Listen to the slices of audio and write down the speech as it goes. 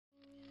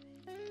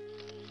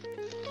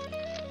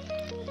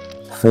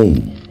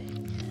Fame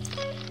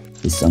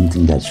is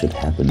something that should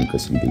happen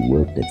because we do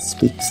work that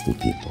speaks to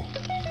people.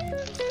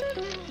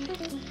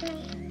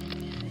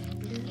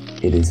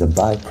 It is a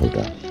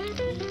byproduct.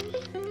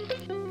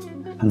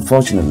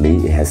 Unfortunately,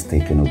 it has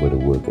taken over the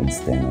work and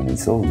stand on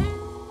its own.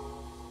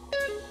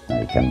 Now,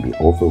 it can be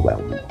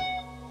overwhelming.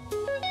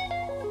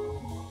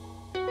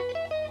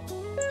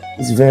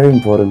 It's very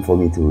important for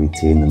me to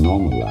retain a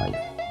normal life,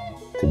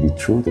 to be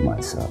true to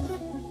myself,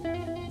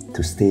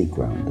 to stay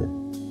grounded,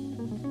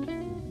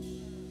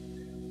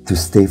 to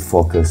stay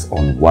focused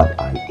on what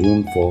I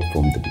aim for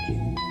from the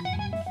beginning,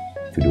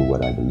 to do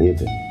what I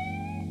believe in.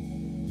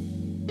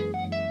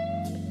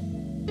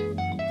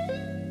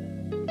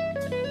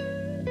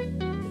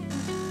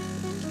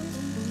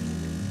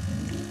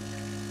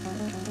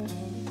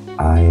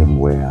 I am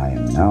where I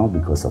am now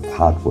because of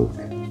hard work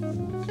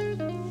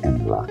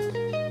and luck.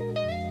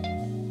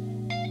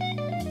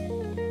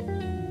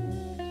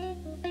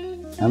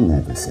 I'm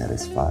never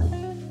satisfied.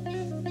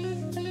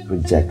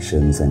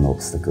 Rejections and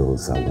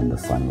obstacles are when the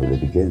fun really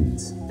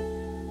begins.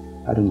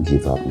 I don't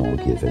give up nor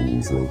give in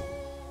easily.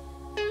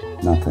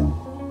 Nothing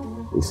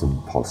is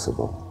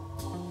impossible,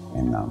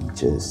 and I'm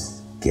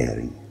just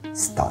getting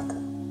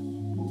started.